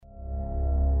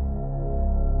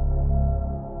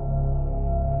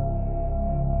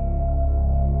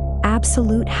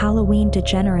absolute Halloween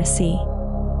degeneracy.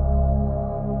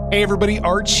 Hey everybody,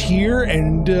 Arch here,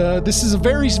 and this is a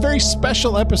very, very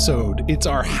special episode. It's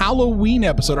our Halloween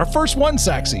episode, our first one,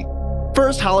 Saxy.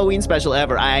 First Halloween special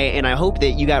ever. I hope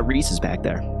that you got Reese's back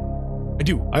there. I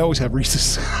do. I always have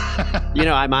Reese's. You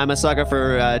know, I'm a sucker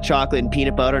for chocolate and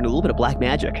peanut butter and a little bit of black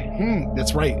magic.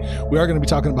 That's right. We are going to be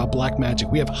talking about black magic.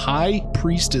 We have High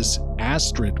Priestess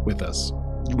Astrid with us.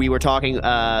 We were talking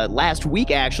last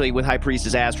week, actually, with High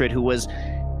Priestess Astrid, who was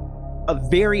a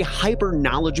very hyper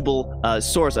knowledgeable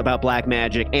source about black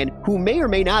magic and who may or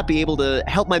may not be able to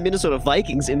help my Minnesota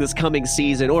Vikings in this coming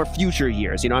season or future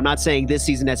years. You know, I'm not saying this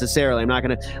season necessarily. I'm not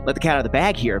going to let the cat out of the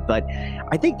bag here, but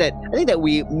I think that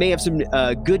we may have some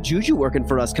good juju working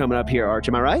for us coming up here, Arch.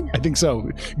 Am I right? I think so.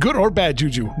 Good or bad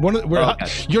juju.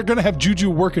 You're going to have juju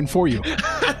working for you.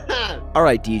 All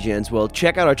right, Degens. Well,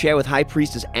 check out our chat with High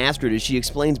Priestess Astrid as she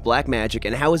explains black magic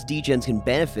and how us Degens can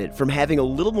benefit from having a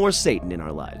little more Satan in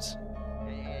our lives.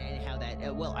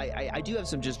 Well, I do have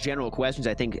some just general questions,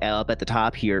 I think, up at the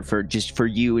top here for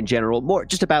you in general, more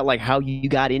just about like how you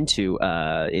got into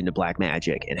black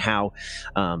magic and how,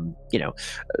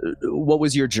 what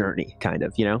was your journey, kind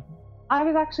of, you know? I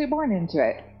was actually born into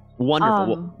it.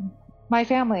 Wonderful. My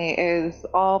family is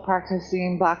all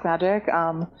practicing black magic.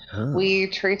 We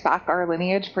trace back our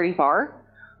lineage pretty far.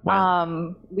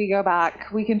 Wow. We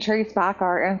can trace back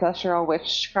our ancestral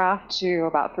witchcraft to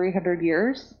about 300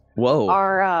 years.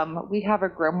 Whoa. We have a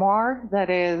grimoire that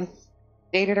is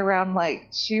dated around like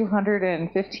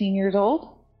 215 years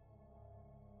old.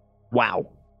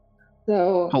 Wow.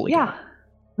 So Holy yeah.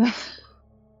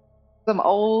 Some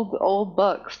old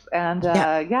books. And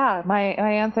my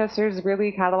ancestors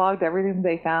really cataloged everything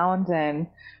they found, and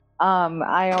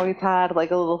I always had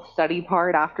like a little study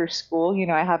part after school. You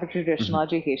know, I have a traditional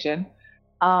education.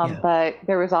 But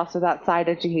there was also that side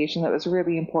education that was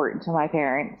really important to my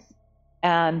parents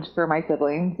and for my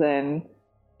siblings, and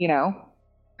now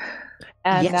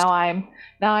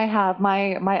I have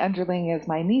my underling is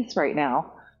my niece right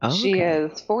now. Okay. She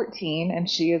is 14 and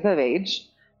she is of age,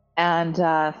 and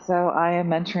so I am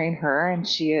mentoring her, and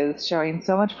she is showing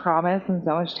so much promise and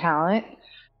so much talent,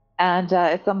 and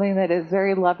it's something that is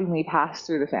very lovingly passed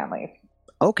through the family.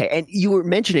 Okay, and you were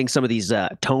mentioning some of these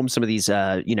tomes, some of these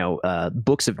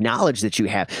books of knowledge that you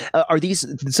have. Are these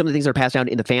some of the things that are passed down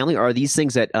in the family, or are these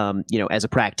things that as a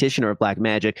practitioner of black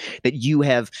magic that you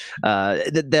have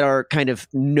that are kind of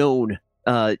known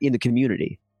in the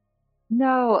community?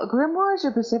 No, grimoires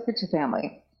are specific to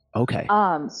family. Okay.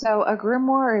 So a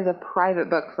grimoire is a private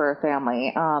book for a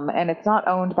family, and it's not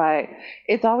owned by.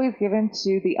 It's always given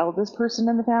to the eldest person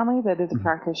in the family that is a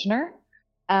practitioner.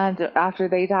 And after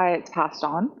they die, it's passed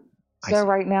on. So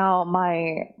right now,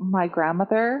 my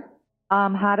grandmother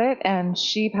had it, and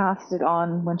she passed it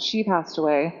on when she passed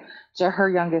away to her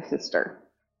youngest sister.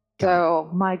 So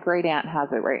my great aunt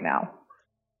has it right now.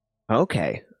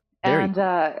 Okay. And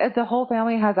the whole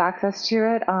family has access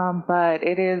to it, but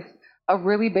it is a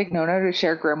really big no-no to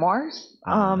share grimoires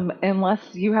unless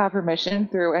you have permission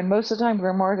through. And most of the time,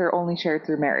 grimoires are only shared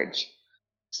through marriage.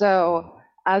 So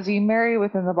as you marry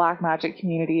within the black magic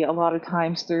community, a lot of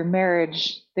times through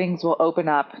marriage, things will open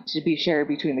up to be shared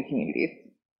between the communities.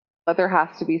 But there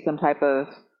has to be some type of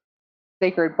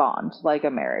sacred bond, like a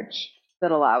marriage,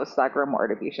 that allows that grimoire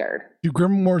to be shared. Do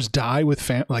grimoires die with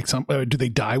do they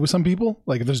die with some people?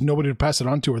 Like if there's nobody to pass it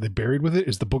on to, are they buried with it?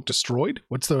 Is the book destroyed?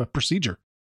 What's the procedure?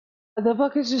 The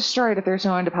book is destroyed if there's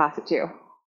no one to pass it to.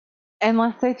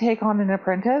 Unless they take on an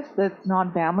apprentice that's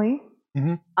non-family.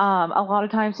 Mm-hmm. A lot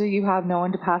of times you have no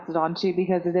one to pass it on to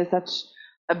because it is such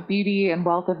a beauty and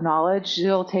wealth of knowledge.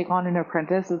 You'll take on an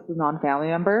apprentice as a non-family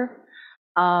member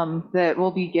that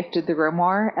will be gifted the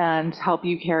grimoire and help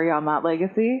you carry on that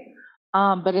legacy.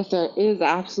 But if there is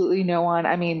absolutely no one,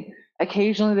 I mean,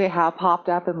 occasionally they have popped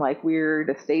up in like weird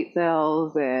estate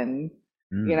sales, and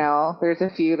there's a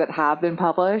few that have been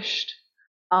published,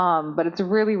 but it's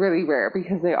really, really rare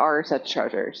because they are such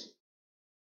treasures.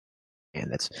 And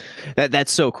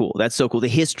that's so cool. That's so cool. The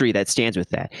history that stands with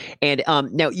that. And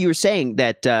now you were saying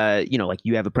that like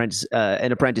you have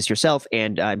an apprentice yourself,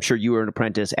 and I'm sure you were an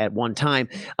apprentice at one time.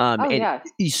 Yeah.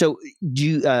 So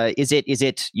is it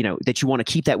that you want to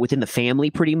keep that within the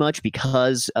family pretty much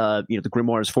because the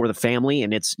grimoire is for the family,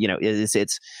 and it's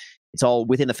it's all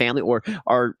within the family, or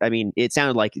it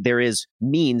sounded like there is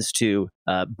means to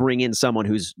bring in someone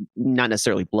who's not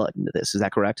necessarily blood into this. Is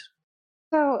that correct?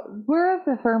 So we're of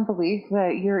the firm belief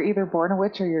that you're either born a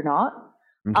witch or you're not.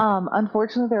 Okay.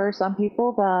 Unfortunately, there are some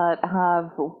people that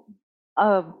have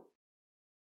a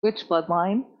witch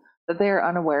bloodline that they are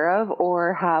unaware of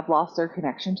or have lost their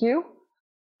connection to.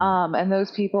 And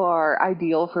those people are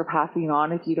ideal for passing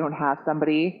on if you don't have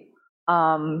somebody.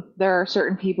 There are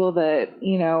certain people that,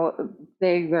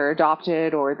 they're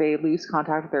adopted or they lose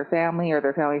contact with their family or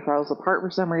their family falls apart for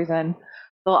some reason.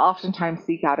 They'll oftentimes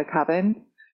seek out a coven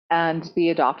and be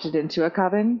adopted into a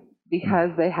coven because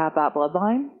they have that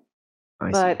bloodline. I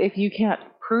But see. if you can't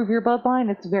prove your bloodline,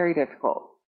 it's very difficult.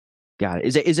 Got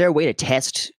it. Is there a way to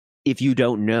test if you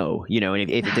don't know?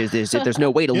 And if there's no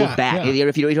way to look back, Yeah.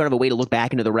 if you don't have a way to look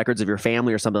back into the records of your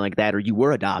family or something like that, or you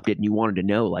were adopted and you wanted to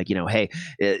know, like, hey,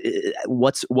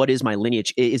 what is my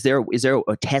lineage? Is there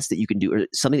a test that you can do or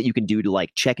something that you can do to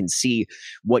like check and see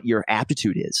what your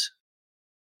aptitude is?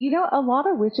 A lot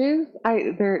of witches,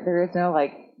 there is no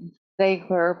like safe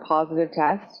or positive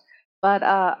test, but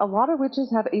a lot of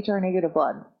witches have HR negative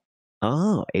blood.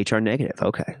 Oh, HR negative.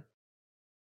 Okay.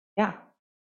 Yeah.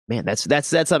 Man, that's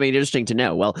something interesting to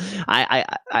know. Well,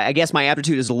 I guess my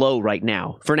aptitude is low right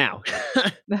now. For now.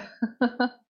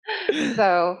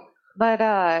 So, but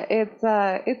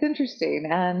it's interesting,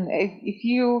 and if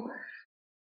you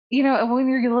when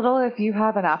you're little, if you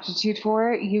have an aptitude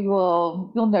for it,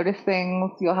 you'll notice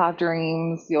things, you'll have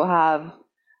dreams,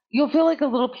 you'll feel like a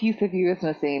little piece of you is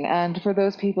missing. And for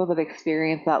those people that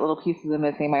experience that little piece of them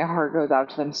missing, my heart goes out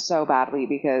to them so badly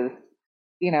because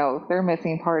they're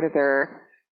missing part of their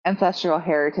ancestral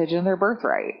heritage and their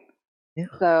birthright. Yeah.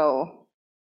 So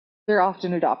they're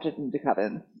often adopted into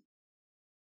covens.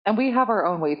 And we have our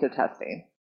own ways of testing.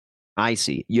 I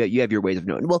see. You have your ways of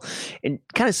knowing. Well, and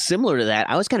kind of similar to that,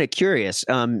 I was kind of curious.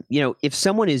 If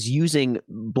someone is using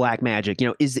black magic,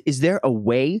 is there a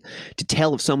way to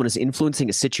tell if someone is influencing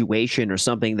a situation or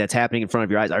something that's happening in front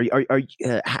of your eyes?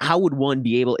 How would one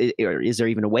be able? Or is there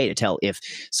even a way to tell if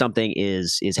something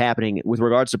is happening with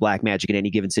regards to black magic in any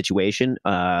given situation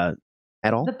at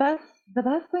all? The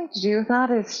best thing to do with that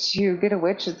is to get a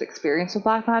witch that's experienced with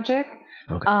black magic.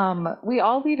 Okay. We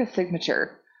all need a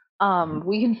signature.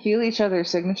 We can feel each other's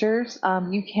signatures.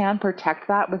 You can protect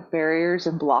that with barriers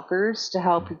and blockers to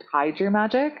help hide your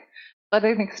magic, but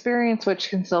an experienced witch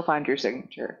can still find your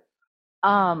signature.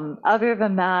 Other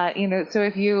than that, so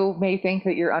if you may think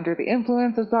that you're under the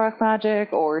influence of dark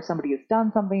magic or somebody has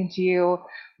done something to you,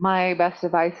 my best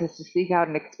advice is to seek out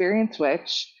an experienced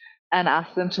witch and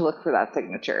ask them to look for that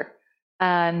signature.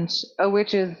 And a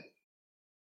witch is,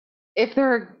 if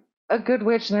they're a good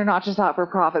witch and they're not just out for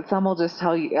profit, some will just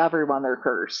tell you everyone they're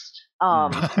cursed.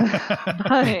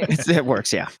 It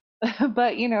works, yeah.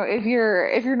 But if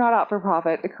you're not out for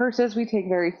profit, the curses we take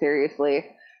very seriously,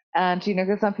 and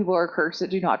because some people are cursed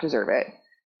that do not deserve it,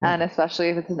 and especially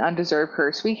if it's an undeserved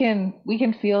curse, we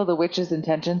can feel the witch's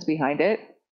intentions behind it.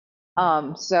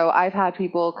 So I've had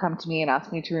people come to me and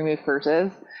ask me to remove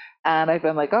curses, and I've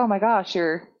been like, oh my gosh,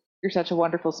 you're such a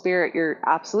wonderful spirit. You're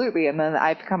absolutely. And then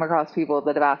I've come across people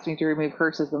that have asked me to remove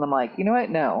curses, and I'm like, you know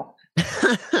what? No,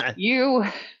 you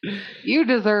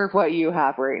deserve what you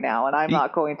have right now, and I'm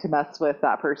not going to mess with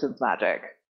that person's magic.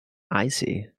 I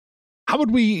see. How would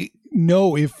we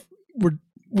know if we're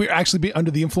actually be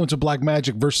under the influence of black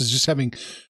magic versus just having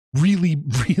really,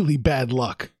 really bad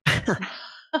luck?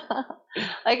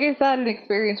 Like I said, an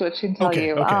experience which can tell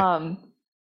you. Okay.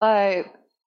 But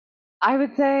I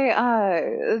would say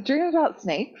dreams about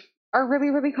snakes are really,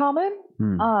 really common.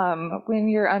 When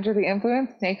you're under the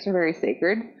influence, snakes are very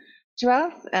sacred to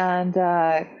us. And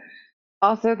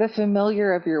also the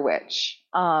familiar of your witch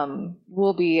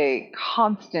will be a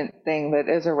constant thing that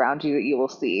is around you that you will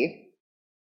see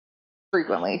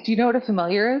frequently. Do you know what a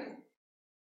familiar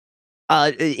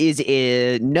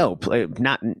is? No,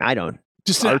 not, I don't.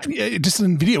 Just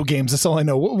in video games, that's all I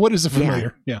know. What is a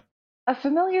familiar? Yeah. A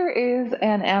familiar is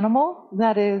an animal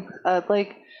that is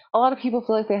like, a lot of people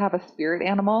feel like they have a spirit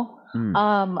animal.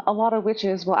 A lot of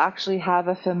witches will actually have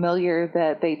a familiar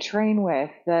that they train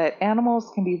with, that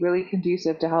animals can be really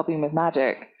conducive to helping with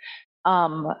magic.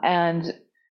 And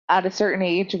at a certain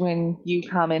age, when you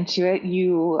come into it,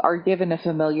 you are given a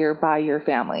familiar by your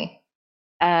family.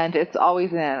 And it's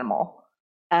always an animal.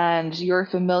 And your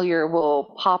familiar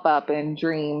will pop up in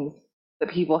dreams that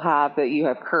people have that you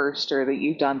have cursed or that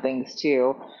you've done things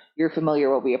to. Your familiar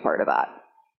will be a part of that.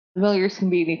 Familiars can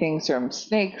be anything from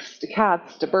snakes to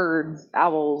cats to birds,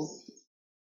 owls.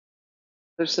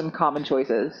 There's some common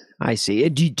choices. I see.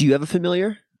 Do you have a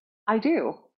familiar? I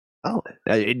do. Oh,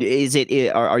 is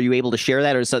it? Are you able to share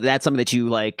that, or so that's something that you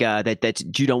like that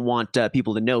you don't want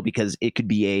people to know because it could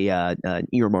be an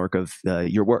earmark of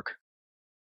your work?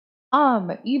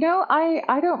 I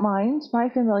don't mind. My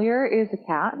familiar is a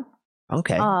cat.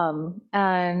 Okay.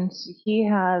 And he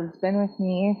has been with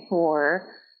me for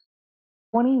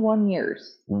 21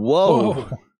 years. Whoa.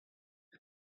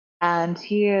 and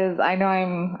he is. I know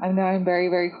I'm very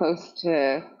very close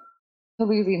to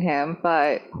losing him,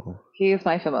 but Oh, he is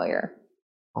my familiar.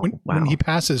 When he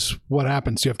passes, what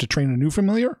happens? Do you have to train a new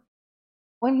familiar?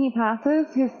 When he passes,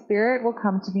 his spirit will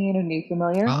come to me in a new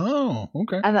familiar, Oh,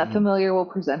 okay. and that familiar will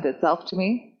present itself to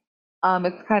me.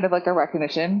 It's kind of like a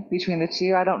recognition between the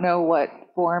two. I don't know what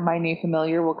form my new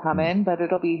familiar will come in, but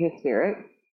it'll be his spirit.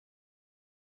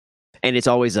 And it's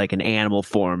always like an animal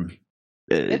form.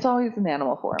 It's always an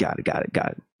animal form. Got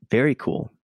it. Very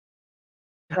cool.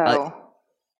 So,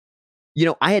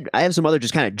 I have some other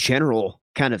just kind of general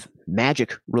kind of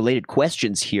magic related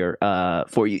questions here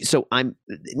for you. So I'm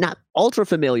not ultra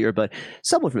familiar, but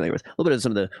somewhat familiar with a little bit of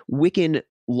some of the Wiccan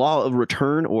law of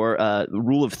return or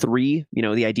rule of three.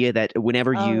 The idea that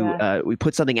whenever we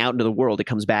put something out into the world, it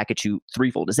comes back at you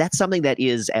threefold. Is that something that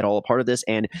is at all a part of this?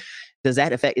 And is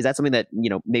that something that,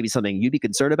 maybe something you'd be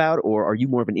concerned about, or are you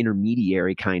more of an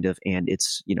intermediary kind of, and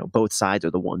it's, both sides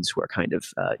are the ones who are kind of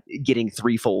getting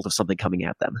threefold of something coming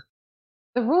at them?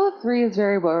 the rule of three is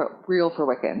very real for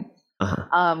Wiccans.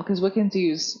 Uh-huh. Because Wiccans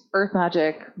use earth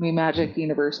magic, moon magic,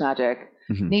 universe magic,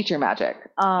 nature magic.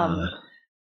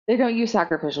 They don't use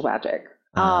sacrificial magic.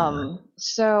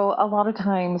 So a lot of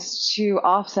times, to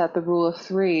offset the rule of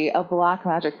three, a black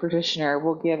magic practitioner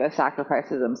will give a sacrifice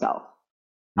to themselves.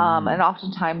 And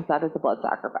oftentimes that is a blood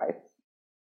sacrifice.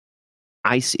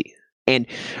 I see. And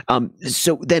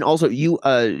so then also you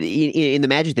in the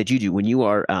magic that you do when you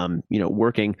are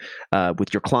working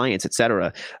with your clients,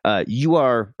 etc., you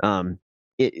are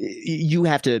you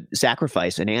have to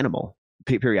sacrifice an animal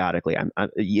periodically.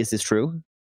 Is this true?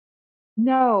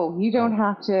 No, you don't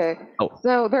have to. Oh.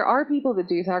 So there are people that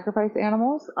do sacrifice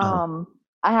animals.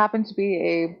 I happen to be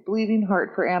a bleeding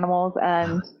heart for animals,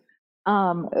 and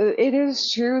it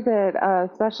is true that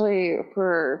especially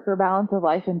for balance of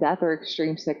life and death or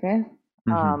extreme sickness,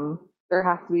 there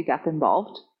has to be death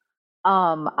involved.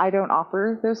 I don't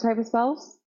offer those type of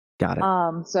spells. Got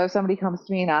it. So if somebody comes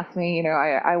to me and asks me,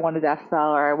 I want a death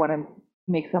spell, or I want to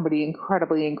make somebody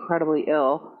incredibly, incredibly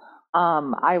ill,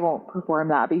 I won't perform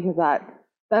that, because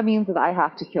that means that I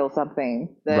have to kill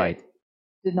something that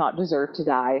did not deserve to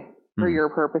die for your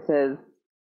purposes.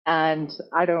 And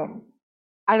I don't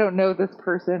know this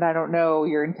person. I don't know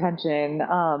your intention.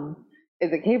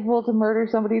 Is it capable to murder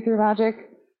somebody through magic?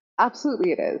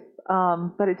 Absolutely it is.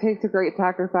 But it takes a great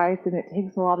sacrifice, and it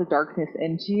takes a lot of darkness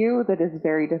into you that is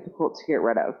very difficult to get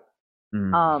rid of.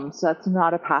 So that's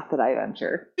not a path that I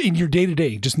venture. In your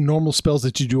day-to-day, just normal spells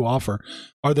that you do offer,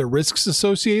 are there risks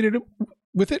associated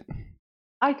with it?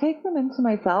 I take them into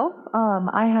myself.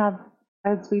 I have,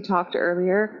 as we talked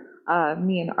earlier,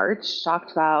 me and Arch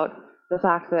talked about the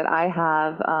fact that I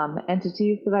have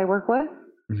entities that I work with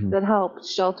that help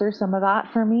shelter some of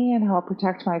that for me and help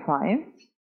protect my clients.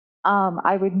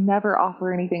 I would never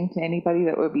offer anything to anybody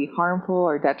that would be harmful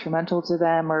or detrimental to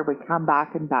them, or would come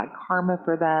back in bad karma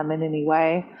for them in any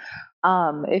way.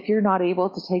 If you're not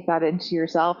able to take that into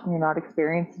yourself and you're not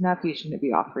experienced enough, you shouldn't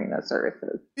be offering those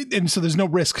services. And so there's no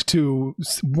risk to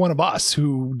one of us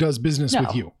who does business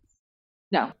with you?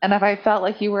 No. And if I felt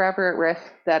like you were ever at risk,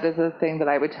 that is a thing that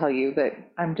I would tell you that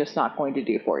I'm just not going to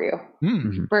do for you.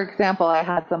 For example, I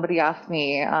had somebody ask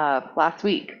me last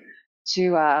week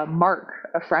to mark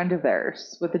a friend of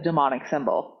theirs with a demonic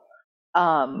symbol.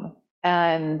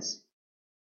 And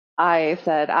I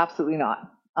said, absolutely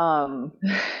not.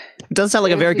 It does sound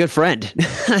like a very good friend.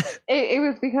 it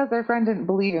was because their friend didn't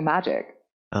believe in magic.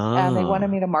 And they wanted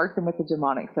me to mark them with a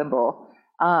demonic symbol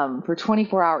for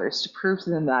 24 hours to prove to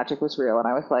them magic was real. And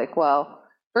I was like, well,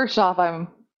 first off, I'm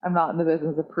not in the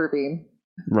business of proving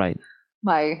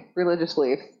my religious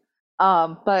beliefs.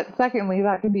 But secondly,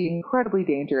 that can be incredibly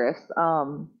dangerous.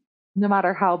 No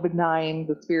matter how benign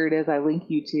the spirit is I link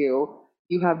you to,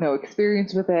 you have no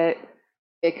experience with it.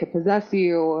 It could possess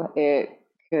you. It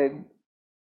could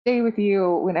stay with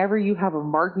you. Whenever you have a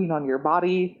marking on your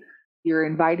body, you're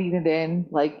inviting it in,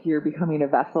 like you're becoming a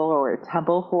vessel or a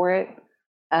temple for it.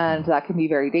 And that can be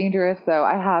very dangerous. So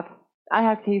I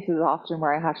have cases often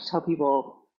where I have to tell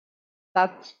people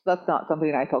that's not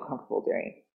something I feel comfortable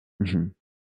doing.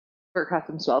 For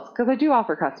custom spells, because I do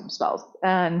offer custom spells,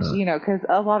 and because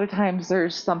a lot of times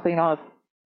there's something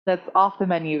that's off the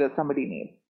menu that somebody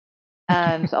needs,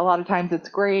 and a lot of times it's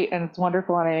great and it's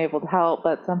wonderful and I'm able to help,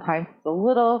 but sometimes it's a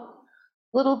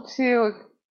little too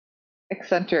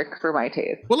eccentric for my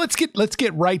taste. Well, let's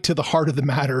get right to the heart of the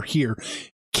matter here.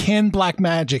 Can black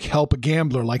magic help a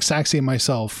gambler like Saxy and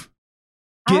myself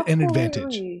get an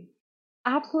advantage?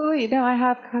 Absolutely. No, I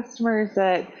have customers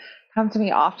that come to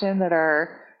me often that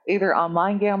are either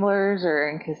online gamblers or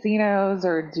in casinos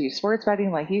or do sports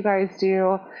betting like you guys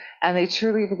do, and they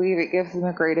truly believe it gives them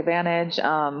a great advantage.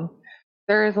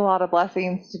 There is a lot of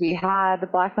blessings to be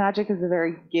had. Black magic is a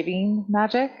very giving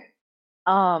magic,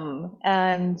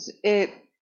 and it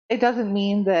doesn't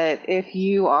mean that if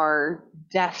you are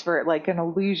desperate, like going to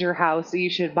lose your house, you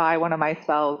should buy one of my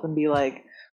spells and be like,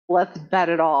 let's bet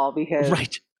it all because,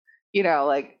 Right.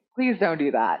 like, please don't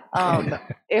do that.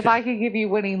 If I could give you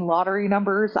winning lottery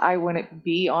numbers, I wouldn't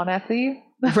be on Etsy.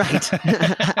 Right. So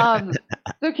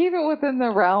keep it within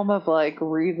the realm of like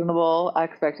reasonable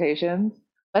expectations,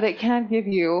 but it can give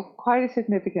you quite a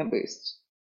significant boost.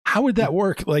 How would that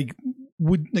work? Like,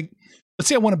 let's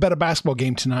say I want to bet a basketball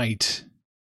game tonight.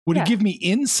 Would it give me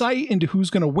insight into who's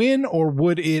going to win, or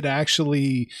would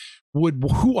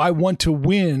who I want to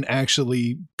win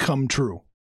actually come true?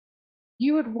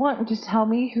 You would want to tell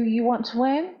me who you want to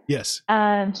win. Yes.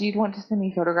 And you'd want to send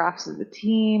me photographs of the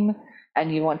team,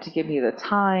 and you want to give me the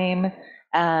time.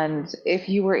 And if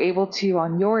you were able to,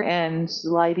 on your end,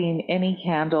 lighting any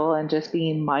candle and just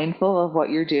being mindful of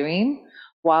what you're doing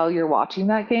while you're watching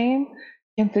that game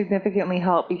can significantly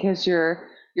help, because you're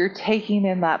taking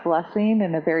in that blessing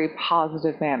in a very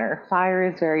positive manner. Fire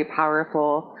is very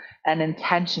powerful and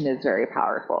intention is very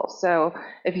powerful. So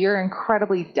if you're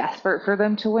incredibly desperate for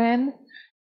them to win,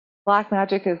 black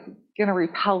magic is going to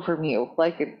repel from you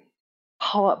like a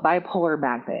bipolar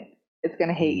magnet. It's going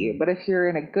to hate you. But if you're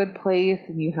in a good place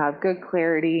and you have good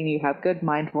clarity and you have good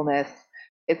mindfulness,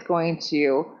 it's going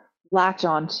to latch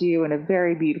onto you in a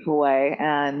very beautiful way,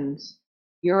 and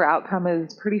your outcome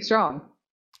is pretty strong.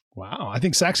 Wow. I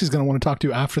think Saxy's going to want to talk to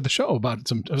you after the show about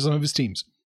some of his teams.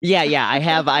 Yeah. I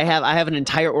have an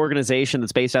entire organization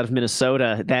that's based out of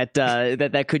Minnesota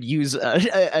that could use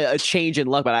a change in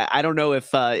luck, but I don't know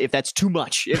if that's too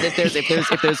much. If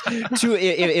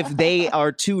they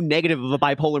are too negative of a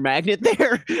bipolar magnet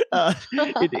there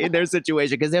in their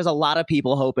situation, because there's a lot of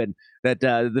people hoping that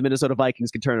the Minnesota Vikings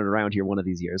can turn it around here one of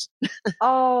these years.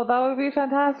 Oh, that would be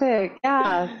fantastic!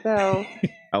 Yeah. So.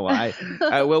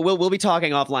 We'll be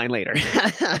talking offline later.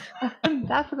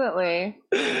 Definitely.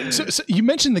 So you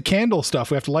mentioned the candle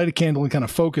stuff. We have to light a candle and kind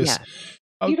of focus.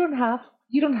 Yeah. You don't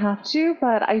have to,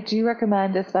 but I do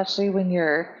recommend, especially when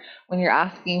you're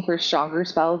asking for stronger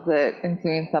spells that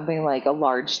include something like a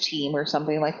large team or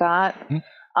something like that.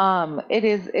 Mm-hmm. It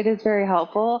is very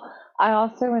helpful. I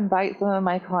also invite some of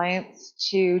my clients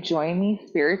to join me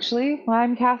spiritually while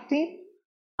I'm casting.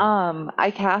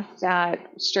 I cast at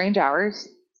strange hours,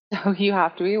 so you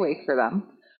have to be awake for them.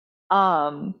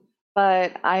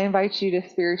 But I invite you to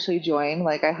spiritually join.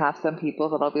 Like, I have some people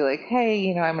that I'll be like,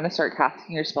 hey, I'm going to start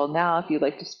casting your spell now. If you'd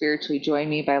like to spiritually join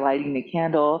me by lighting a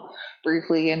candle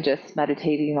briefly and just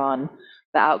meditating on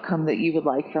the outcome that you would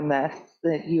like from this,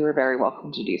 that you are very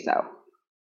welcome to do so.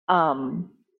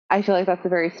 I feel like that's a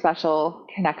very special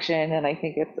connection, and I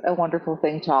think it's a wonderful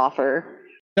thing to offer.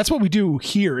 That's what we do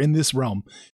here in this realm.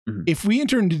 Mm-hmm. If we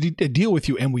enter into a deal with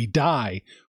you and we die,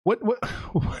 what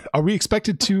are we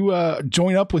expected to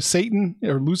join up with Satan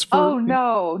or Lucifer? Oh,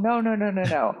 no.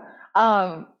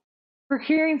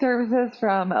 Procuring services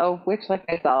from a witch like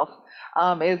myself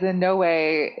is in no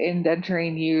way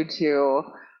indentering you to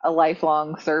a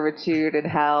lifelong servitude in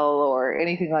hell or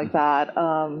anything like that.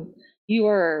 You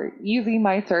are using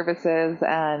my services,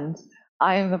 and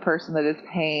I am the person that is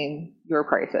paying your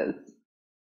prices.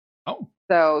 Oh.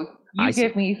 So you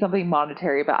give me something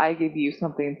monetary, but I give you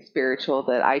something spiritual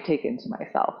that I take into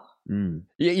myself. Mm.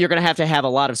 You're going to have a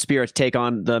lot of spirit to take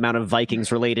on the amount of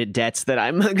Vikings-related debts that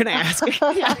I'm going to ask.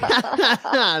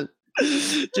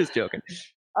 Just joking.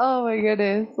 Oh my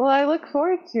goodness. Well, I look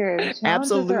forward to it. Challenges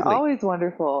Absolutely. are always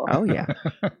wonderful. Oh, yeah.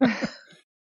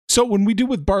 So when we do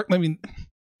with Bart,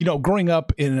 growing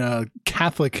up in a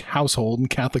Catholic household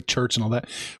and Catholic church and all that,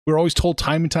 we're always told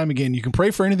time and time again, you can pray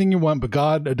for anything you want, but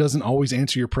God doesn't always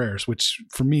answer your prayers, which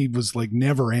for me was like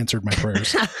never answered my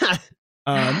prayers.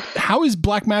 How is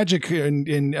black magic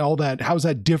and all that? How is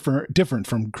that different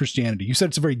from Christianity? You said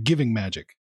it's a very giving magic.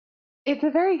 It's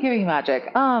a very giving magic.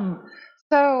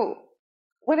 So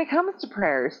when it comes to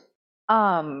prayers,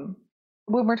 when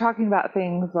we're talking about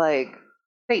things like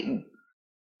Satan,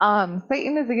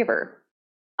 Satan is a giver.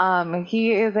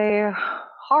 He is a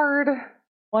hard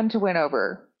one to win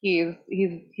over. He's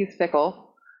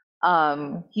fickle.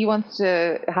 He wants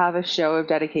to have a show of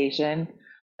dedication,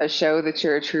 a show that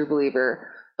you're a true believer.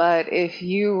 But if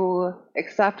you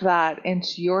accept that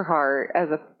into your heart as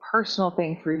a personal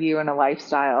thing for you and a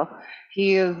lifestyle,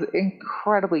 he is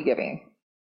incredibly giving.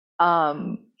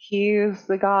 He is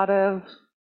the god of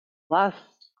lust,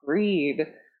 greed,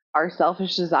 our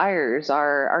selfish desires,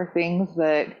 our things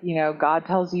that, God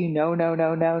tells you no, no,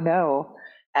 no, no, no.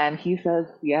 And he says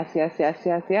yes, yes, yes,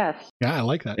 yes, yes. Yeah, I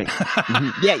like that.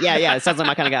 Yeah. It sounds like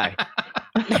my kind of guy.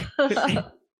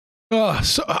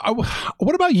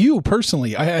 What about you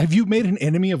personally? Have you made an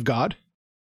enemy of God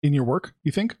in your work,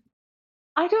 you think?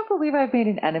 I don't believe I've made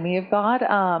an enemy of God.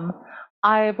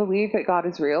 I believe that God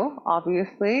is real,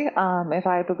 obviously. If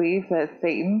I believe that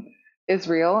Satan is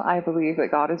real, I believe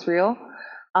that God is real.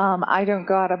 I don't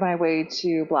go out of my way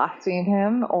to blaspheme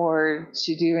him or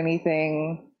to do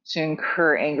anything to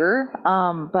incur anger,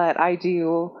 but I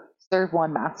do serve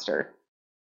one master,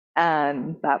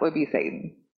 and that would be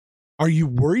Satan. Are you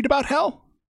worried about hell?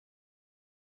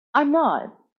 I'm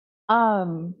not.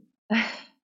 Um,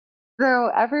 so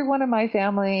everyone in my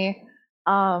family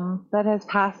that has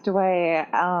passed away,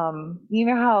 you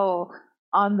know how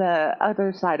on the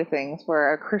other side of things,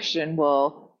 where a Christian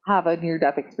will have a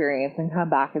near-death experience and come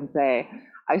back and say,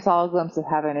 "I saw a glimpse of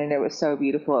heaven, and it was so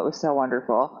beautiful. It was so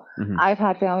wonderful." Mhm. I've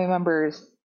had family members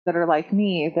that are like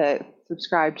me that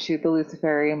subscribe to the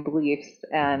Luciferian beliefs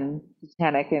and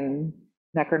Satanic and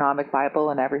Necronomic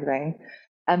Bible and everything,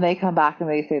 and they come back and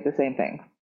they say the same thing.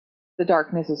 The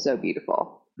darkness is so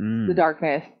beautiful. The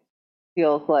darkness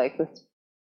feels like this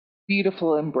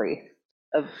beautiful embrace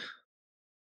of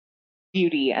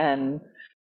beauty and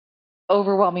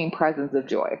overwhelming presence of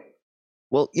joy.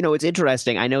 Well, it's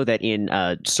interesting. I know that in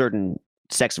certain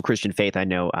sects of Christian faith, I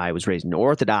know I was raised in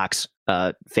Orthodox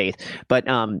faith, but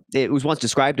it was once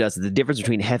described to us that the difference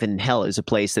between heaven and hell is a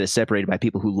place that is separated by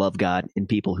people who love God and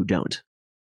people who don't.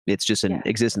 It's just an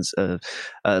existence of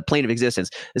a plane of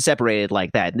existence that's separated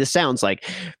like that. And this sounds like,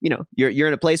 you're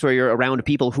in a place where you're around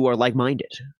people who are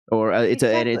like-minded, or it's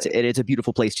a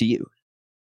beautiful place to you.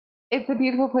 It's a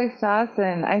beautiful place to us,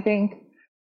 and I think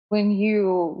when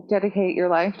you dedicate your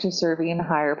life to serving a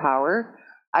higher power,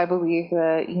 I believe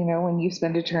that, when you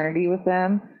spend eternity with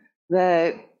them,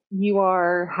 that you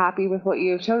are happy with what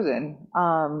you have chosen,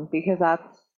 because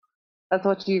that's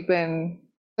what you've been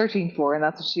searching for, and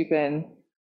that's what you've been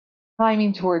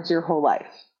climbing towards your whole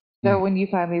life. So when you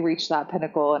finally reach that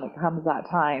pinnacle and it comes that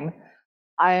time,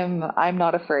 I'm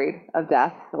not afraid of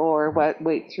death or what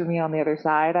waits for me on the other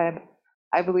side.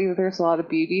 I believe that there's a lot of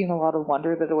beauty and a lot of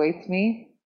wonder that awaits me.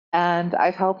 And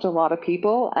I've helped a lot of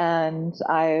people, and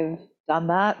I've done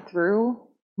that through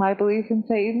my belief in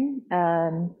Satan.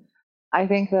 And I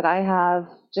think that I have,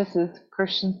 just as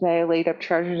Christians say, laid up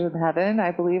treasures in heaven.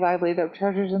 I believe I've laid up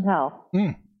treasures in hell.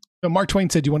 So Mark Twain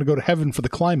said you want to go to heaven for the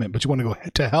climate, but you want to go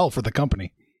to hell for the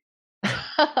company.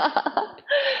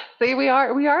 See, we are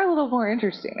a little more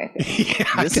interesting, I think.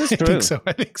 Yeah, this is true.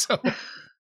 I think so.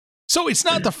 So it's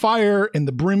not the fire and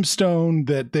the brimstone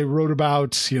that they wrote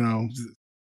about,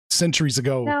 centuries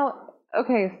ago. Now,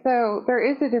 okay, so there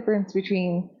is a difference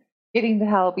between getting to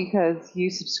hell because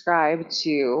you subscribe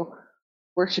to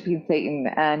worshiping Satan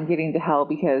and getting to hell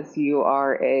because you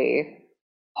are a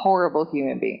horrible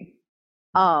human being.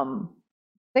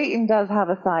 Satan does have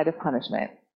a side of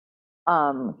punishment.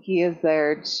 He is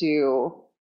there to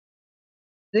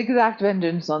exact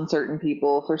vengeance on certain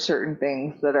people for certain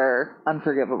things that are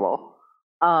unforgivable.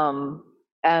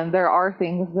 And there are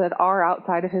things that are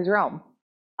outside of his realm.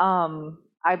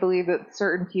 I believe that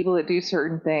certain people that do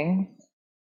certain things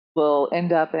will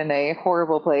end up in a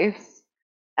horrible place,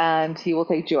 and he will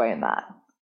take joy in that.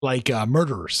 Like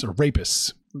murderers or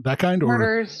rapists, that kind? Or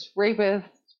Murderers, rapists,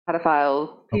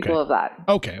 pedophiles, people of that.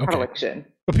 Okay. Predilection.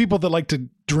 But people that like to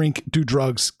drink, do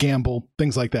drugs, gamble,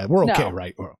 things like that, we're okay,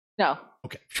 right? No.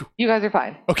 Okay. You guys are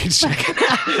fine. Okay.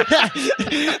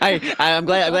 I'm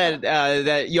glad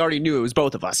that you already knew it was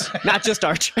both of us, not just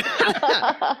Arch.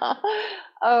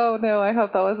 Oh no, I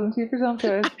hope that wasn't too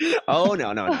presumptuous. Oh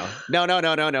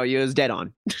no. You was dead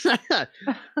on.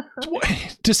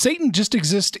 Does Satan just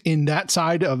exist in that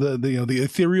side of the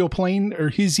ethereal plane,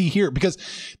 or is he here? Because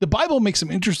the Bible makes some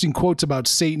interesting quotes about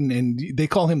Satan, and they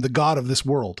call him the god of this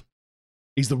world.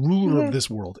 He's the ruler of this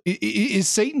world. Is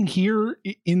Satan here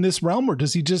in this realm, or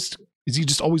is he just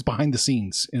always behind the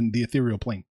scenes in the ethereal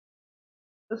plane?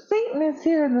 Satan is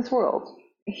here in this world.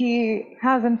 He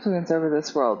has influence over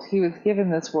this world. He was given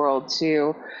this world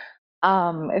to,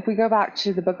 if we go back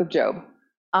to the book of Job,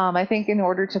 I think in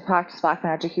order to practice black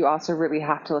magic, you also really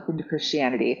have to look into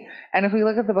Christianity. And if we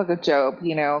look at the book of Job,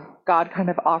 God kind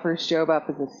of offers Job up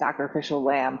as a sacrificial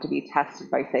lamb to be tested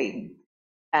by Satan.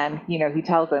 And, he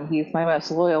tells him he's my most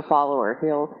loyal follower.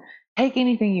 He'll take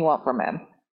anything you want from him.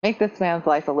 Make this man's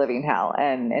life a living hell,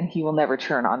 and he will never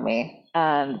turn on me.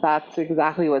 And that's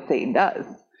exactly what Satan does.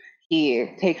 He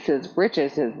takes his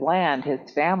riches, his land,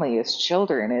 his family, his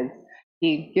children,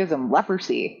 he gives them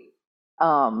leprosy.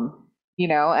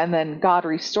 and then God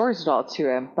restores it all to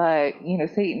him. But,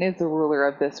 Satan is the ruler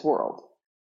of this world.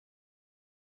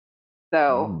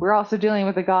 So we're also dealing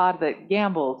with a God that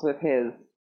gambles with his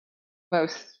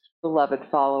most beloved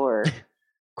follower.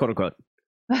 Quote unquote.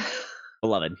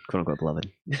 Beloved. Quote unquote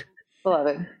beloved.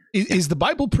 Beloved. Is the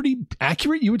Bible pretty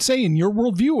accurate, you would say, in your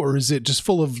worldview, or is it just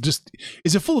full of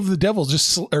the devil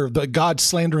or the God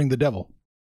slandering the devil?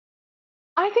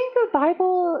 I think the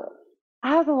Bible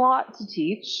has a lot to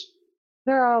teach.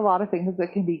 There are a lot of things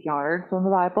that can be garnered from the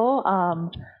Bible.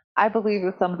 I believe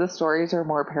that some of the stories are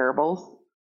more parables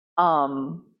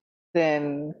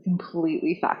than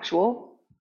completely factual.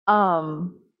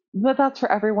 But that's for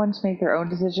everyone to make their own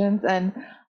decisions. And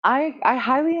I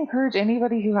highly encourage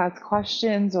anybody who has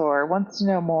questions or wants to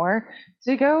know more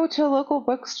to go to a local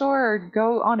bookstore or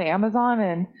go on Amazon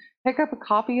and pick up a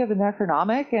copy of the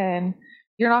Necronomic, and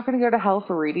you're not going to go to hell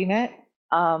for reading it.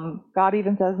 God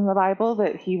even says in the Bible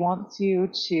that he wants you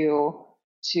to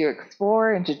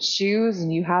explore and to choose,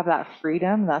 and you have that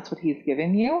freedom. That's what he's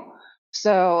given you.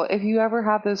 So if you ever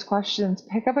have those questions,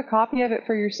 pick up a copy of it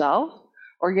for yourself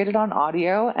or get it on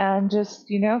audio and just,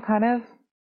 kind of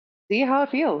see how it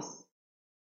feels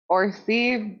or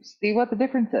see what the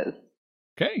difference is.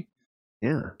 Okay.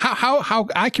 Yeah. How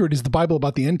accurate is the Bible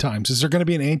about the end times? Is there going to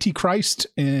be an antichrist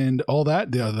and all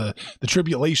that? The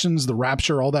tribulations, the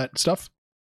rapture, all that stuff?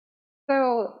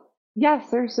 So yes,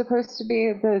 there's supposed to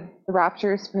be the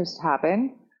rapture is supposed to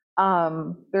happen.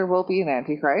 There will be an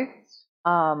antichrist.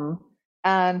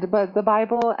 But the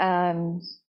Bible and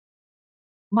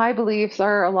my beliefs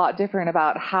are a lot different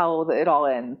about how it all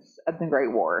ends at the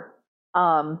Great War.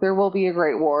 There will be a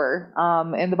Great War.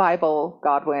 In the Bible,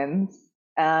 God wins,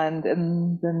 and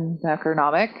in the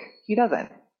Necronomic, he doesn't.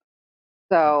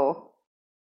 So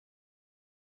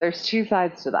there's two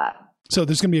sides to that. So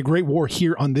there's going to be a great war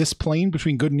here on this plane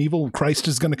between good and evil. Christ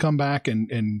is going to come back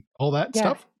and all that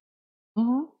stuff.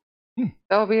 Mm-hmm.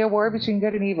 There'll be a war between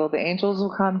good and evil. The angels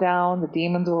will come down, the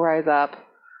demons will rise up,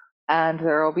 and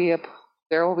there will be a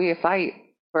fight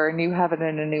for a new heaven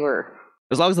and a new earth.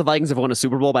 As long as the Vikings have won a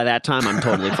Super Bowl by that time, I'm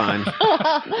totally fine.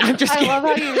 I'm just kidding. I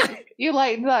love how you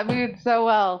lightened that mood so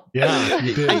well. Yeah,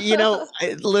 you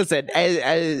did. Listen,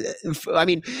 I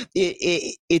mean,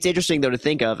 it's interesting though to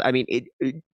think of. I mean,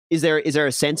 is there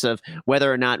a sense of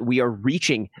whether or not we are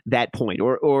reaching that point,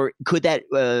 or could that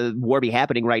war be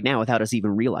happening right now without us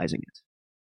even realizing it?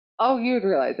 Oh, you would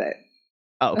realize it.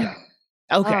 Oh, okay.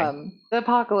 Okay. The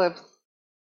apocalypse,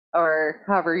 or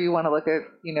however you want to look at,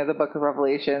 the book of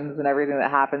Revelations and everything that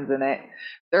happens in it,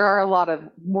 there are a lot of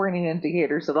warning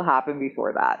indicators that'll happen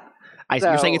before that.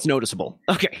 You're saying it's noticeable.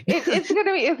 Okay. it's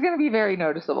gonna be very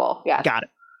noticeable. Yeah. Got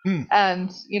it. And,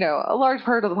 a large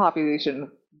part of the population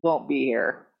won't be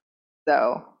here.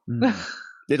 So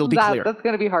it'll be clear. That's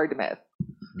going to be hard to miss.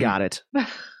 Got it.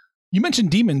 You mentioned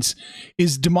demons.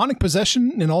 Is demonic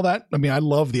possession and all that? I mean, I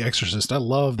love The Exorcist. I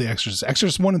love The Exorcist.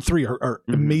 Exorcist 1 and 3 are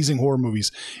amazing horror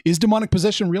movies. Is demonic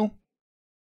possession real?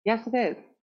 Yes, it is.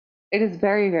 It is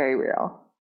very, very real.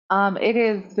 It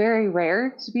is very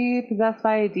rare to be possessed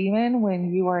by a demon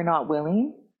when you are not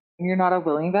willing. And you're not a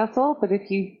willing vessel. But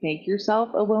if you make yourself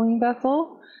a willing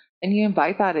vessel and you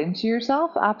invite that into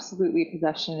yourself, absolutely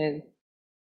possession is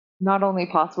not only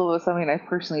possible, but something I've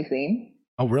personally seen.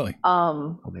 Oh, really?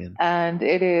 Oh, man. And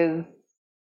it is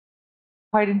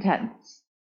quite intense.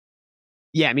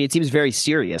 Yeah, I mean, it seems very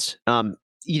serious.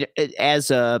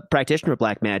 As a practitioner of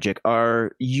black magic,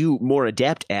 are you more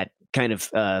adept at kind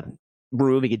of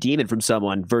removing a demon from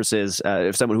someone versus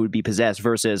someone who would be possessed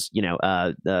versus,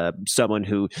 someone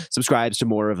who subscribes to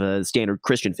more of a standard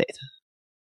Christian faith?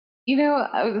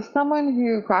 Someone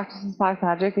who practices black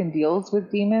magic and deals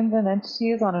with demons and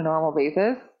entities on a normal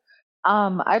basis,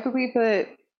 I believe that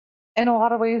in a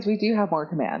lot of ways we do have more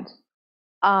command,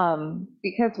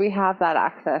 because we have that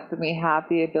access and we have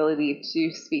the ability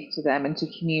to speak to them and to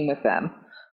commune with them.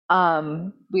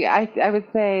 I would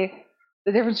say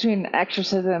the difference between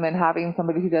exorcism and having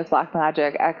somebody who does black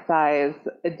magic excise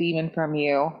a demon from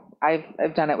you.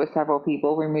 I've done it with several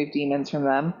people, remove demons from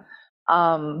them.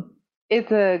 It's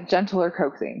a gentler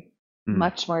coaxing,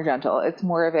 much more gentle. It's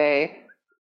more of a,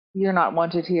 you're not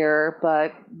wanted here,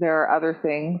 but there are other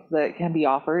things that can be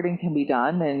offered and can be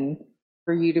done, and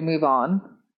for you to move on.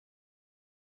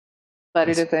 But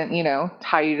it isn't,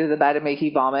 tie you to the bed and make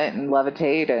you vomit and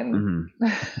levitate and.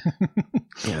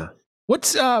 Yeah.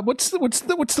 What's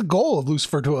the goal of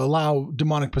Lucifer to allow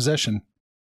demonic possession?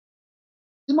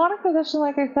 Demonic possession,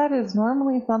 like I said, is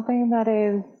normally something that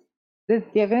is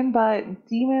given, but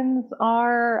demons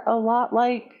are a lot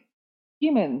like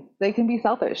humans. They can be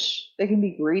selfish. They can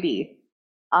be greedy.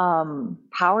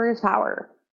 Power is power.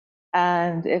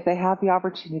 And if they have the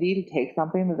opportunity to take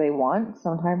something that they want,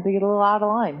 sometimes they get a little out of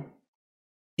line.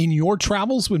 In your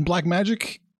travels with black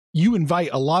magic, you invite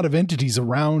a lot of entities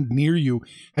around near you.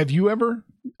 Have you ever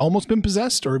almost been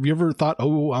possessed, or have you ever thought,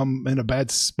 oh, I'm in a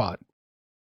bad spot?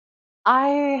 I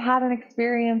had an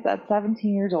experience at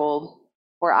 17 years old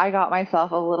where I got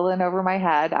myself a little in over my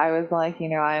head. I was like,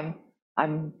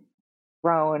 I'm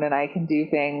grown and I can do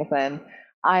things, and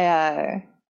I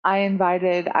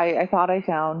thought I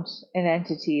found an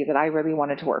entity that I really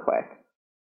wanted to work with.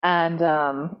 And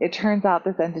it turns out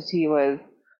this entity was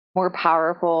more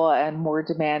powerful and more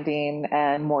demanding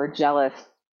and more jealous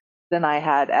than I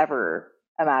had ever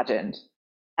imagined.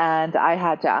 And I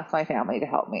had to ask my family to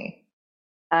help me.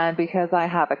 And because I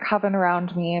have a coven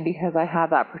around me, and because I have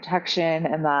that protection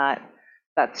and that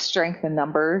strength in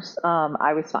numbers,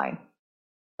 I was fine.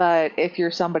 But if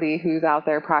you're somebody who's out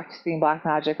there practicing black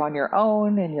magic on your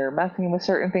own and you're messing with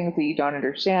certain things that you don't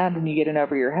understand and you get in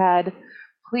over your head,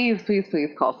 please, please,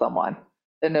 please call someone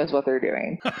that knows what they're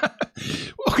doing.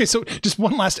 Okay, so just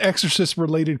one last exorcist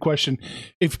related question.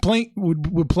 If playing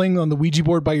would playing on the Ouija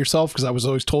board by yourself, because I was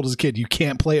always told as a kid you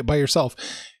can't play it by yourself.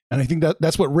 And I think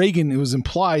that's what Reagan, it was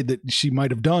implied that she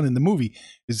might have done in the movie,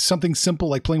 is something simple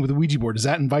like playing with a Ouija board. Is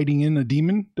that inviting in a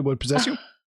demon that would possess you?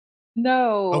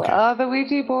 No, Okay. the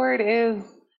Ouija board is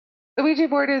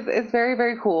very,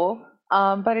 very cool,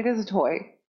 but it is a toy,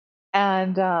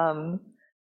 and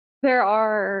there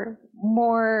are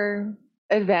more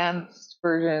advanced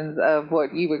versions of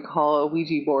what you would call a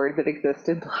Ouija board that exist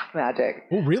in black magic.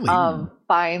 Oh, really?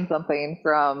 Buying something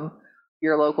from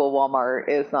your local Walmart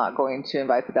is not going to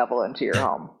invite the devil into your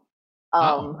home.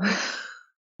 Wow.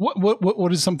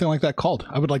 What is something like that called?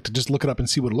 I would like to just look it up and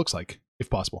see what it looks like, if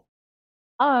possible.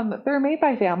 They're made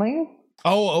by families.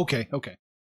 Oh, okay.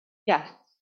 Yes.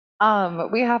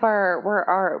 We have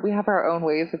our own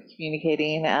ways of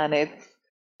communicating, and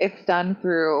it's done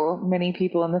through many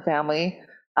people in the family,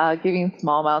 giving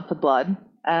small amounts of blood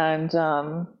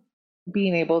and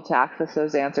being able to access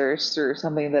those answers through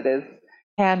something that is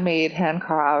handmade,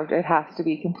 handcrafted. It has to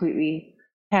be completely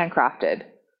handcrafted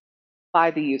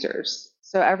by the users.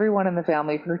 So everyone in the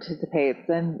family participates,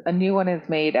 and a new one is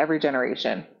made every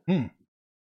generation.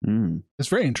 That's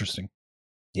very interesting.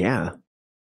 Yeah.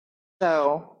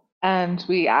 So, and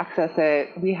we access it.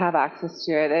 We have access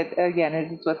to it. It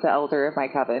is with the elder of my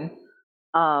coven,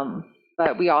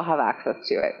 but we all have access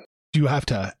to it. Do you have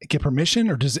to get permission,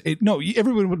 or does it? No,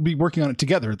 everyone would be working on it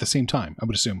together at the same time, I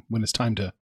would assume, when it's time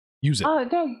to use it. No,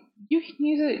 you can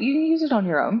use it. You can use it on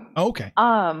your own. Oh, okay.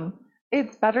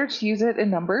 It's better to use it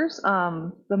in numbers.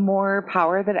 The more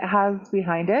power that it has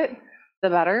behind it, the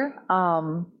better.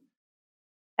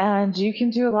 And you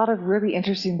can do a lot of really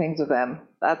interesting things with them.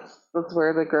 That's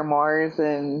where the grimoires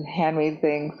and handmade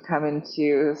things come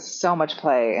into so much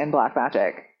play in black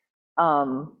magic.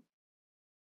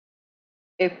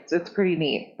 It's pretty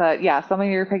neat. But yeah,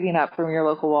 something you're picking up from your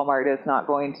local Walmart is not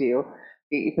going to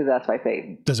get you possessed by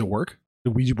Satan. Does it work?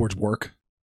 Do Ouija boards work?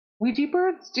 Ouija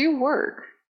boards do work.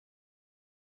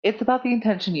 It's about the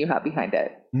intention you have behind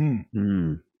it.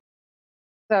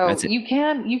 So you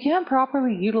can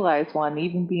properly utilize one,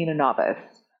 even being a novice.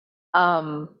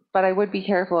 But I would be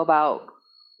careful about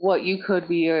what you could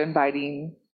be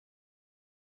inviting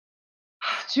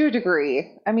to a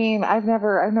degree. I mean, I've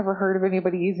never heard of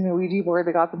anybody using a Ouija board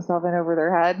that got themselves in over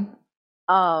their head.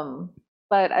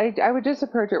 But I would just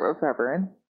approach it with reverence.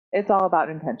 It's all about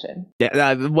intention.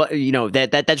 Yeah,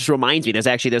 that just reminds me.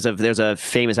 There's a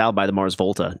famous album by the Mars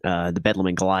Volta, the Bedlam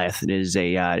and Goliath. It is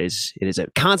a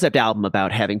concept album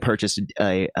about having purchased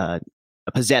a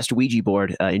possessed Ouija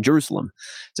board in Jerusalem.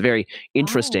 It's a very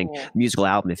interesting musical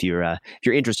album. If you're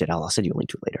interested, I'll send you a link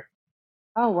to it later.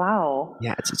 Oh wow!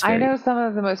 Yeah, it's very... I know some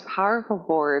of the most powerful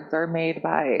boards are made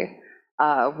by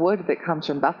wood that comes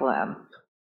from Bethlehem.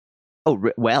 Oh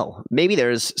well, maybe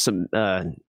there's some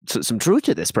truth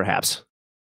to this, perhaps.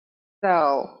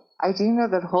 So I do know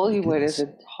that Hollywood is a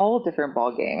whole different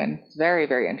ballgame, and it's very,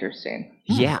 very interesting.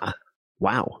 Yeah.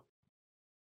 Wow.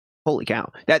 Holy cow!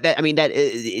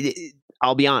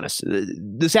 I'll be honest.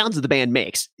 The sounds that the band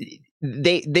makes,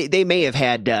 they may have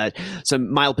had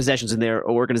some mild possessions in their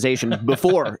organization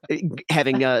before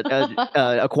having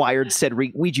acquired said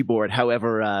Ouija board.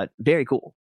 However, very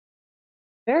cool.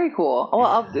 Very cool.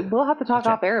 Well, we'll have to talk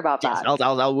off air about that.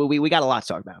 We got a lot to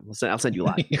talk about. I'll send you a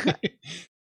lot.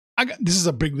 This is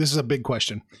a big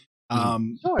question. Sure.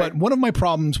 But one of my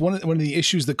problems, one of the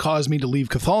issues that caused me to leave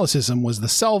Catholicism was the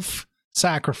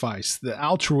self-sacrifice, the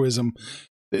altruism.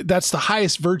 That's the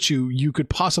highest virtue you could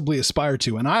possibly aspire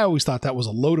to. And I always thought that was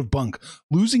a load of bunk.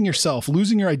 Losing yourself,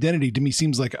 losing your identity to me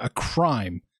seems like a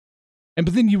crime.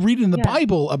 But then you read in the Yeah.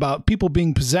 Bible about people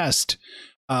being possessed.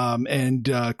 And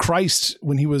Christ,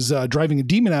 when he was driving a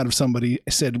demon out of somebody,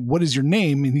 said, "What is your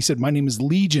name?" And he said, "My name is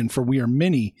Legion, for we are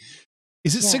many."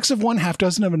 Is it Yeah. 6 of one, half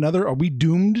dozen of another? Are we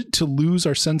doomed to lose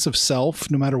our sense of self,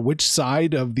 no matter which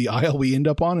side of the aisle we end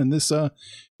up on in this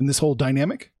whole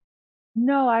dynamic?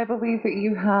 No, I believe that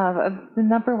you have the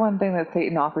number one thing that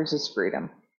Satan offers is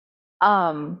freedom.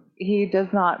 He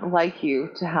does not like you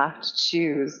to have to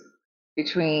choose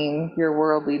between your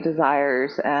worldly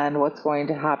desires and what's going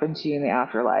to happen to you in the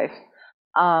afterlife.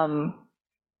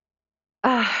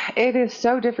 It is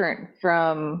so different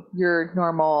from your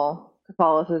normal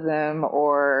Catholicism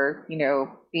or,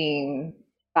 being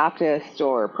Baptist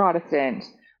or Protestant.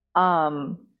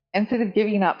 Instead of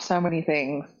giving up so many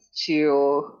things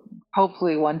to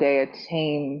hopefully one day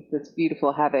attain this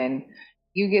beautiful heaven,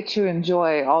 you get to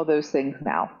enjoy all those things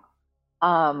now.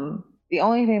 The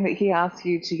only thing that he asks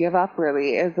you to give up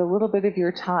really is a little bit of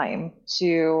your time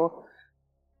to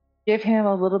give him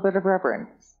a little bit of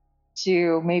reverence,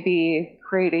 to maybe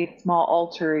create a small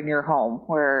altar in your home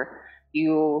where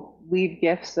you leave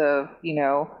gifts of,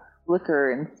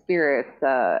 liquor and spirits,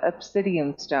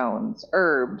 obsidian stones,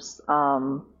 herbs,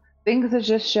 things that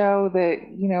just show that,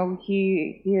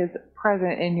 he is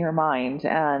present in your mind,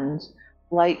 and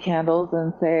light candles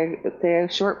and say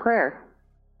a short prayer.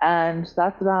 And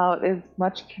that's about as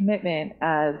much commitment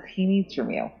as he needs from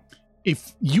you.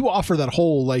 If you offer that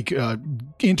whole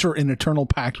enter an eternal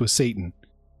pact with Satan,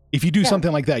 if you do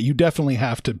something like that, you definitely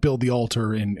have to build the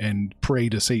altar and pray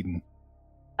to Satan.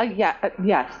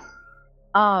 Yes.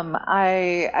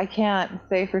 I can't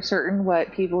say for certain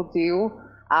what people do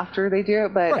after they do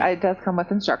it, but it does come with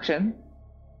instruction.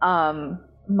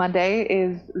 Monday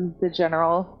is the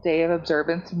general day of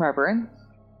observance and reverence.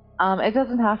 It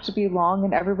doesn't have to be long,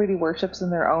 and everybody worships in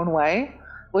their own way,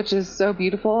 which is so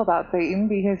beautiful about Satan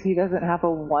because he doesn't have a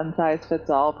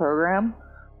one-size-fits-all program.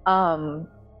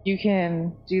 You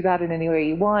can do that in any way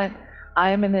you want. I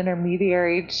am an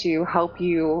intermediary to help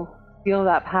you feel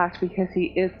that pact because he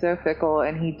is so fickle,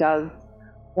 and he does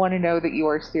want to know that you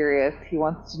are serious. He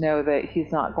wants to know that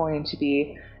he's not going to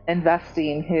be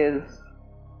investing his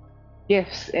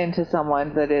gifts into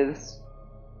someone that is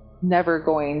never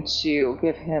going to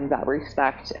give him that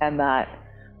respect and that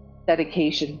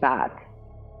dedication back,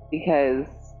 because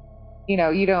you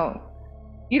don't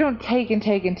take and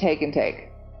take and take and take.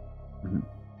 Mm-hmm.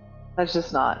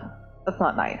 That's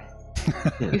not nice.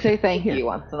 You say thank you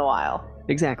once in a while.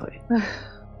 Exactly.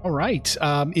 All right.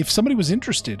 If somebody was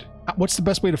interested, what's the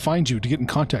best way to find you, to get in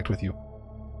contact with you?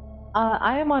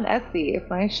 I am on Etsy.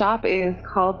 My shop is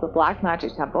called the Black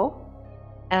Magic Temple,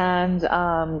 and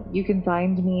you can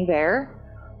find me there.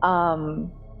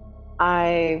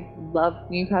 I love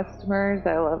new customers.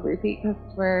 I love repeat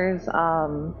customers.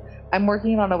 I'm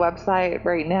working on a website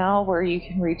right now where you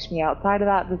can reach me outside of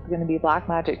that. This is going to be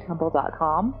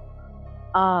blackmagictemple.com.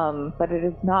 But it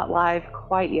is not live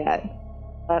quite yet.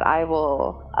 But I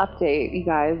will update you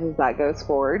guys as that goes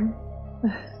forward.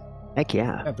 Heck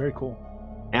yeah. Yeah, very cool.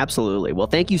 Absolutely. Well,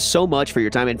 thank you so much for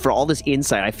your time and for all this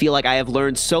insight. I feel like I have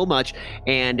learned so much.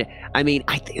 And I mean,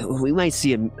 we might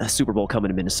see a Super Bowl coming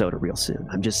to Minnesota real soon.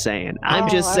 I'm just saying. I'm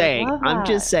just saying.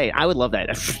 I would love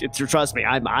that. Trust me.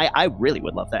 I really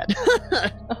would love that.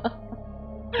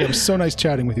 It was so nice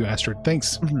chatting with you, Astrid.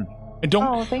 Thanks. Mm-hmm. And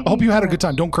I hope you had a good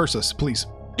time. Don't curse us, please.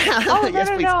 Oh,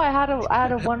 no. I had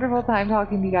a wonderful time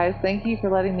talking to you guys. Thank you for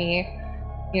letting me,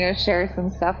 share some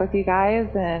stuff with you guys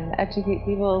and educate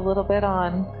people a little bit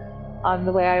on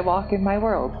the way I walk in my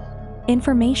world.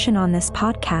 Information on this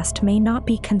podcast may not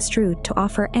be construed to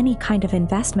offer any kind of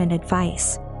investment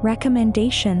advice,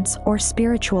 recommendations, or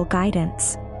spiritual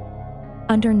guidance.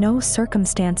 Under no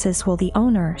circumstances will the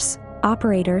owners,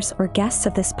 operators, or guests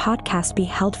of this podcast be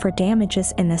held for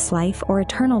damages in this life or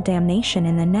eternal damnation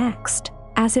in the next,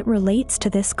 as it relates to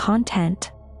this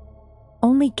content.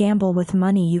 Only gamble with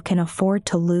money you can afford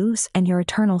to lose and your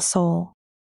eternal soul.